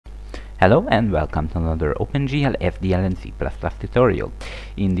Hello and welcome to another OpenGL, SDL and C++ tutorial.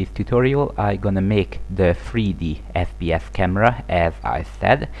 In this tutorial I'm gonna make the 3D FPS camera as I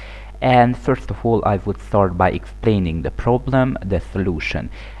said, and first of all I would start by explaining the problem, the solution.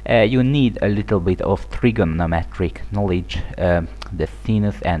 You need a little bit of trigonometric knowledge, the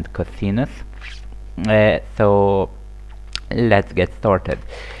sinus and cosinus. So let's get started.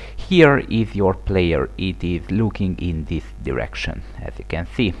 Here is your player. It is looking in this direction, as you can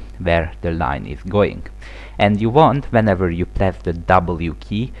see, where the line is going. And you want, whenever you press the W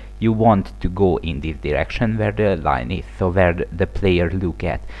key, you want to go in this direction where the line is, so where the player look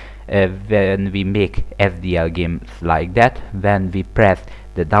at. When we make SDL games like that, when we press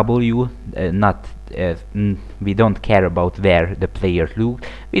the W, we don't care about where the player look,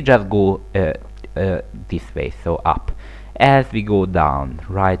 we just go this way, so up. As we go down,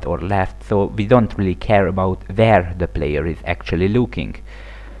 right or left, so we don't really care about where the player is actually looking.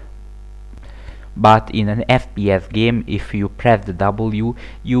 But in an FPS game, if you press the W,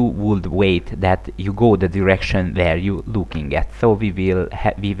 you would wait that you go the direction where you looking at. So we will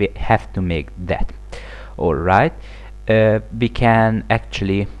have to make that. Alright, we can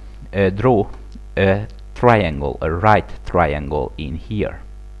actually draw a triangle, a right triangle in here,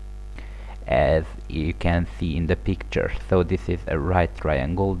 as you can see in the picture. So this is a right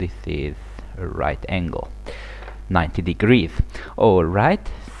triangle, this is a right angle, 90 degrees. Alright,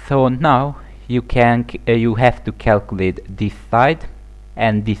 so now you have to calculate this side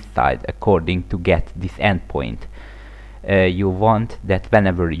and this side according to get this endpoint. You want that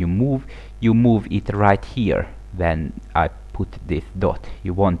whenever you move it right here. When I put this dot,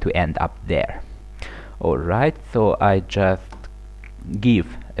 you want to end up there. Alright, so I just give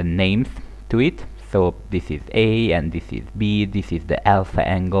names to it. So this is A and this is B, this is the alpha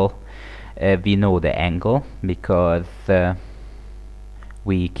angle. We know the angle because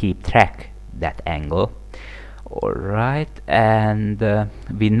we keep track that angle. Alright, and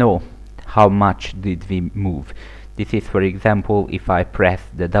we know how much did we move. This is, for example, if I press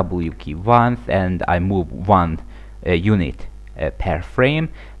the W key once and I move 1 unit per frame,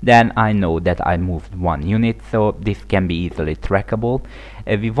 then I know that I moved 1 unit, so this can be easily trackable.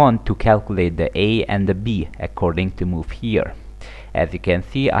 We want to calculate the A and the B according to move here. As you can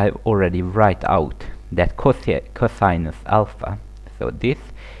see, I've already write out that cosinus alpha, so this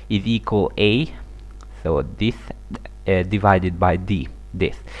is equal A, so this divided by D,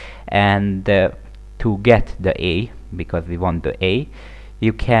 this. And to get the A, because we want the A,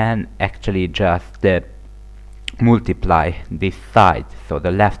 you can actually just multiply this side, so the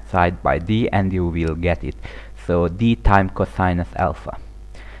left side, by D, and you will get it. So D times cosinus alpha,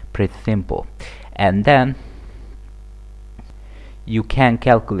 pretty simple. And then you can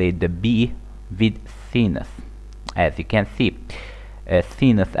calculate the B with sinus. As you can see,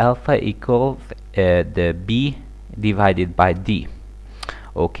 sinus alpha equals the B divided by D.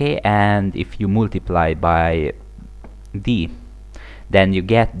 Okay, and if you multiply by D, then you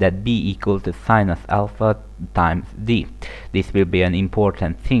get that B equals to sinus alpha times D. This will be an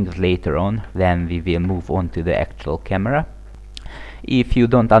important thing later on when we will move on to the actual camera. If you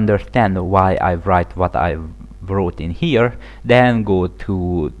don't understand why I write what I wrote in here, then go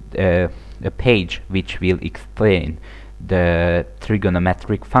to a page which will explain the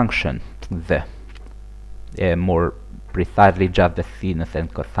trigonometric function, the more precisely just the sinus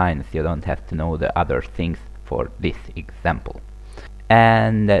and cosinus. You don't have to know the other things for this example.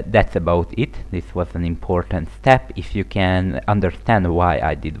 And that's about it. This was an important step. If you can understand why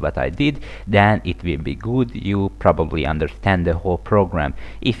I did what I did, then it will be good. You probably understand the whole program.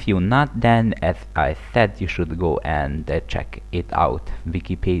 If you not, then as I said, you should go and check it out.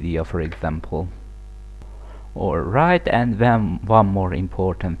 Wikipedia, for example. Alright, and then one more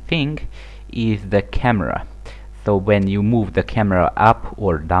important thing is the camera. So when you move the camera up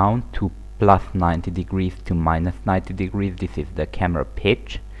or down to plus 90 degrees to minus 90 degrees, this is the camera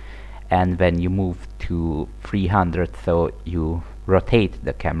pitch. And when you move to 300, so you rotate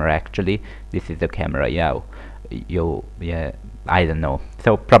the camera actually, this is the camera yaw. I don't know,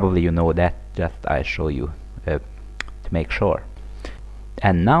 so probably you know that, just I show you to make sure.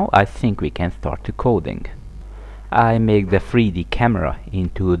 And now I think we can start to coding. I make the 3D camera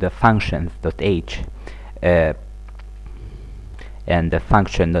into the functions.h and the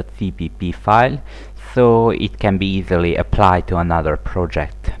function.cpp file, so it can be easily applied to another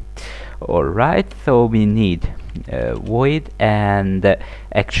project. Alright, so we need void, and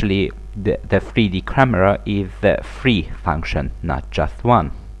actually the 3D camera is a free function, not just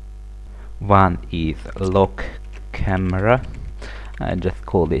one. One is lock camera, I just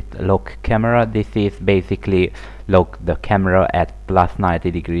called it lock camera. This is basically lock the camera at plus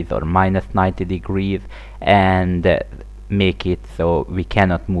 90 degrees or minus 90 degrees and make it so we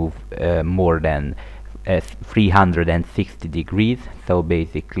cannot move more than 360 degrees. So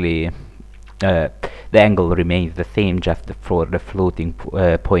basically the angle remains the same, just for the floating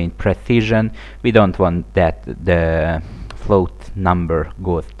point precision. We don't want that the float number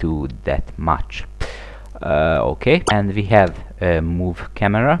goes to that much. Okay, and we have move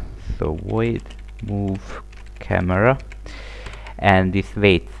camera, so void move camera, and this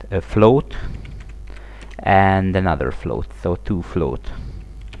waits a float and another float, so two float.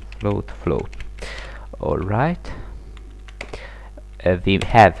 Alright, we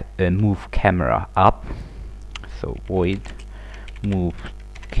have a move camera up, so void move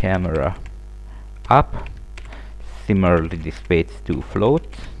camera up. Similarly, this waits two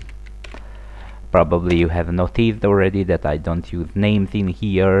floats. Probably you have noticed already that I don't use names in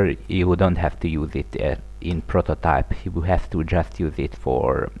here. You don't have to use it in prototype. You have to just use it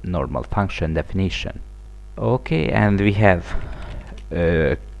for normal function definition. Okay, and we have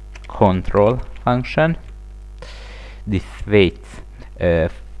a control function. This waits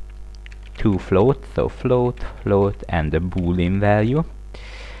two floats, so float and a boolean value.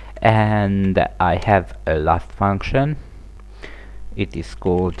 And I have a last function. It is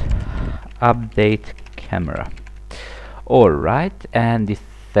called update camera. Alright, and this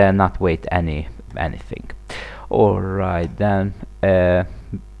not wait anything. Alright, then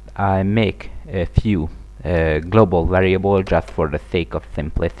I make a few global variable just for the sake of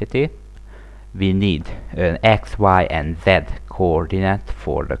simplicity. We need an x, y and z coordinate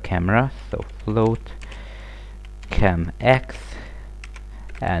for the camera, so float cam x,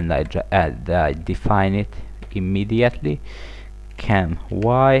 and I define it immediately. Cam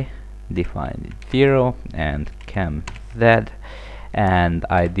y, define it 0, and cam z, and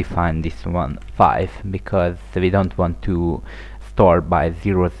I define this one 5 because we don't want to store by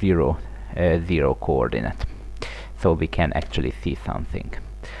 0 0 0 coordinate, so we can actually see something.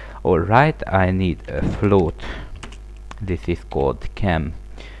 Alright, I need a float. This is called cam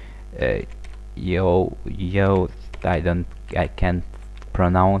yo, I can't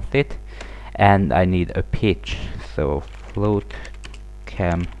pronounce it, and I need a pitch, so float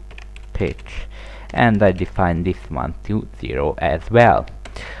cam pitch, and I define this one to 0 as well.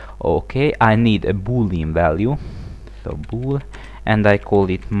 Okay, I need a boolean value, so bool, and I call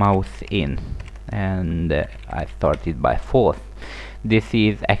it mouse in, and I started by false. This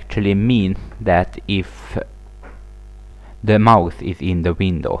is actually mean that if the mouse is in the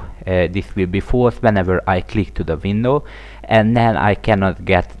window, this will be false whenever I click to the window, and then I cannot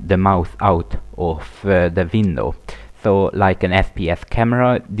get the mouse out of the window. So like an FPS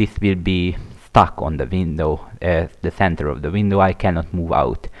camera, this will be stuck on the window, the center of the window. I cannot move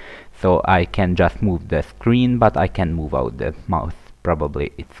out, so I can just move the screen, but I can move out the mouse.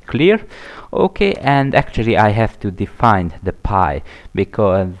 Probably it's clear. Okay, and actually I have to define the pi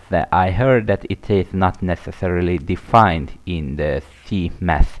because I heard that it is not necessarily defined in the C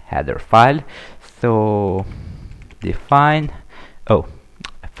math header file. So define, oh,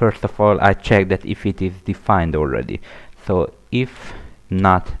 first of all I check that if it is defined already. So if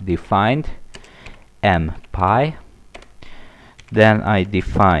not defined m pi, then I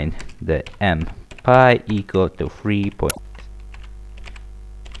define the m pi equal to 3.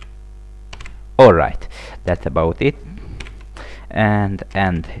 Alright, that's about it. And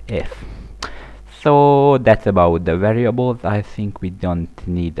if. So that's about the variables. I think we don't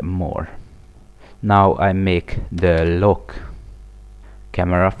need more. Now I make the lock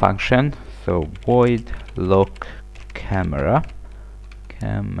camera function. So void lock camera.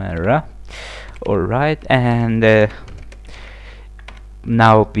 Alright, and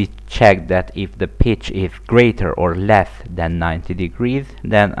now we check that if the pitch is greater or less than 90 degrees,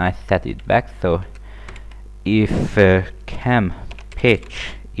 then I set it back. So if cam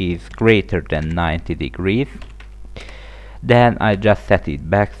pitch is greater than 90 degrees, then I just set it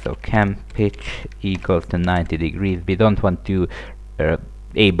back. So cam pitch equals to 90 degrees. We don't want to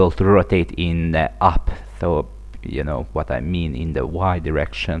able to rotate in the up, so you know what I mean, in the y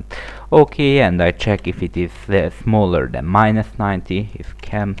direction. Okay, and I check if it is smaller than minus 90. If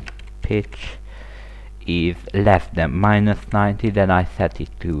cam pitch is less than minus 90, then I set it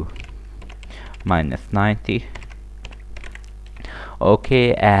to minus 90.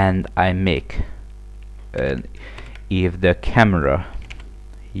 Okay, and I make if the camera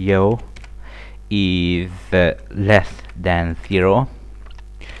yo is less than 0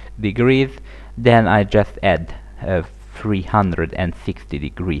 degrees, then I just add 360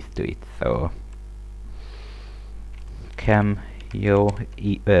 degrees to it. So cam yo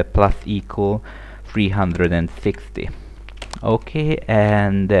plus equal 360. Okay,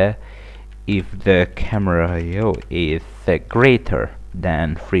 and if the camera is greater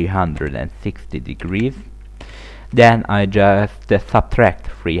than 360 degrees, then I just subtract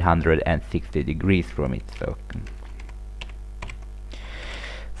 360 degrees from it.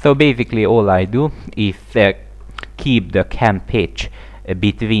 So basically all I do is keep the cam pitch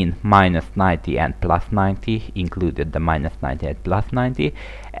between -90 and +90, included the -90 and +90,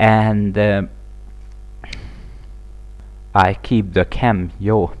 and I keep the cam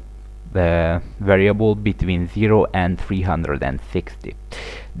variable between 0 and 360.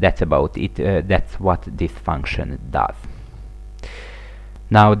 That's about it. That's what this function does.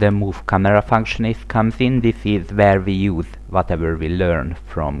 Now the move camera function comes in. This is where we use whatever we learn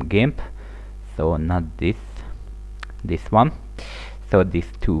from GIMP. So not this one. So this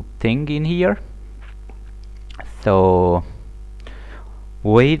tube thing in here. So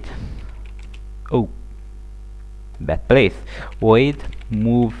void, oh, bad place, void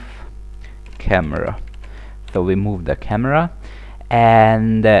move camera. So we move the camera,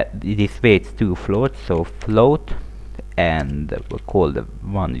 and this weights to float, so float, and we'll call the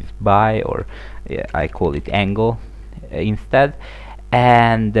one is by, or I call it angle instead,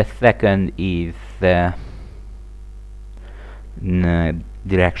 and the second is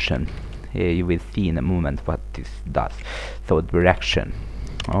direction. You will see in a moment what this does. So direction.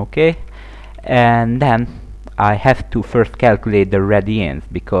 Okay, and then I have to first calculate the radians,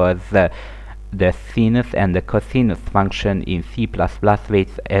 because the sinus and the cosinus function in C++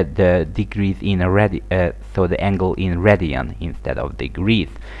 weights at the degrees in so the angle in radian instead of degrees.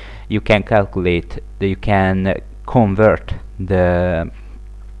 You can calculate, you can convert the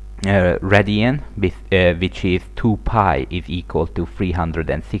radian, which is 2 pi is equal to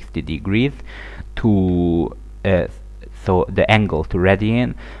 360 degrees, to so the angle to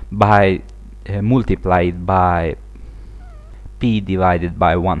radian, by multiply it by p divided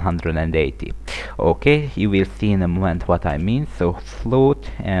by 180. Okay, you will see in a moment what I mean. So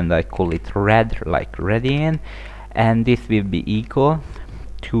float, and I call it rad, like radian, and this will be equal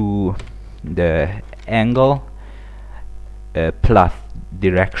to the angle plus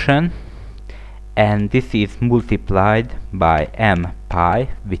direction, and this is multiplied by m pi,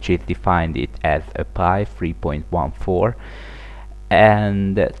 which is defined it as a pi 3.14,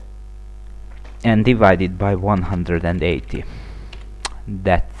 and divided by 180.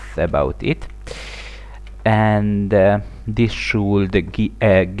 That's about it. And this should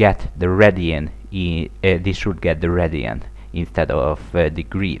get the radian. This should get the radian instead of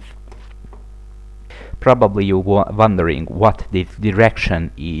degrees. Probably you're wondering what this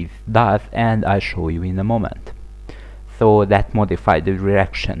direction does, and I'll show you in a moment. So that modify the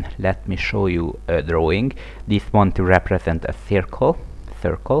direction. Let me show you a drawing. This one to represent a circle,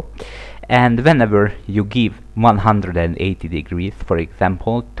 and whenever you give 180 degrees, for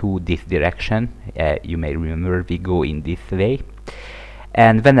example, to this direction, you may remember we go in this way,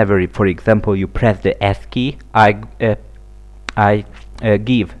 and whenever, for example, you press the S key, I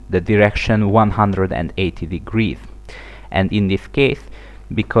give the direction 180 degrees, and in this case,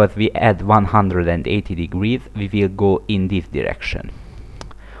 because we add 180 degrees, we will go in this direction.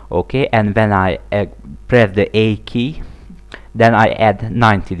 Okay, and when I press the A key, then I add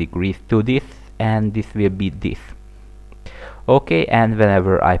 90 degrees to this, and this will be this. Okay, and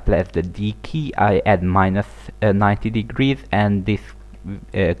whenever I press the D key, I add minus 90 degrees, and this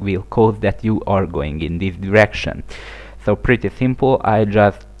will cause that you are going in this direction. So pretty simple. I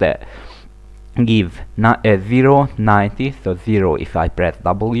just give 0, 90, so 0 if I press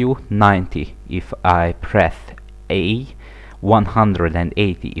W, 90 if I press A,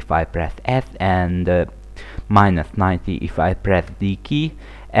 180 if I press S, and minus 90 if I press D key,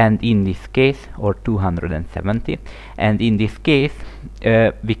 and in this case, or 270, and in this case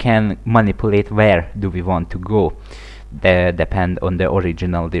we can manipulate where do we want to go, depend on the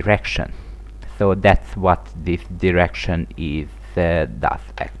original direction. So that's what this direction does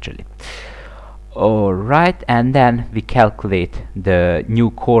actually. Alright, and then we calculate the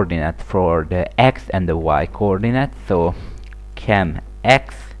new coordinate for the x and the y coordinate. So cam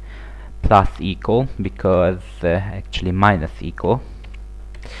x plus equal, because actually minus equal,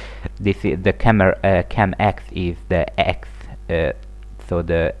 this is the cam x is the x, so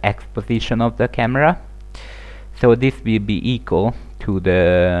the x position of the camera. So this will be equal to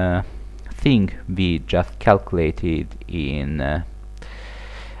the thing we just calculated in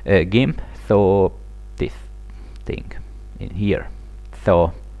GIMP, so this thing in here.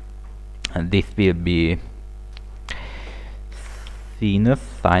 So this will be sinus,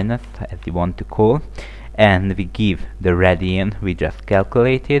 as you want to call, and we give the radian we just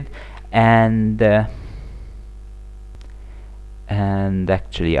calculated, and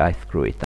actually I screw it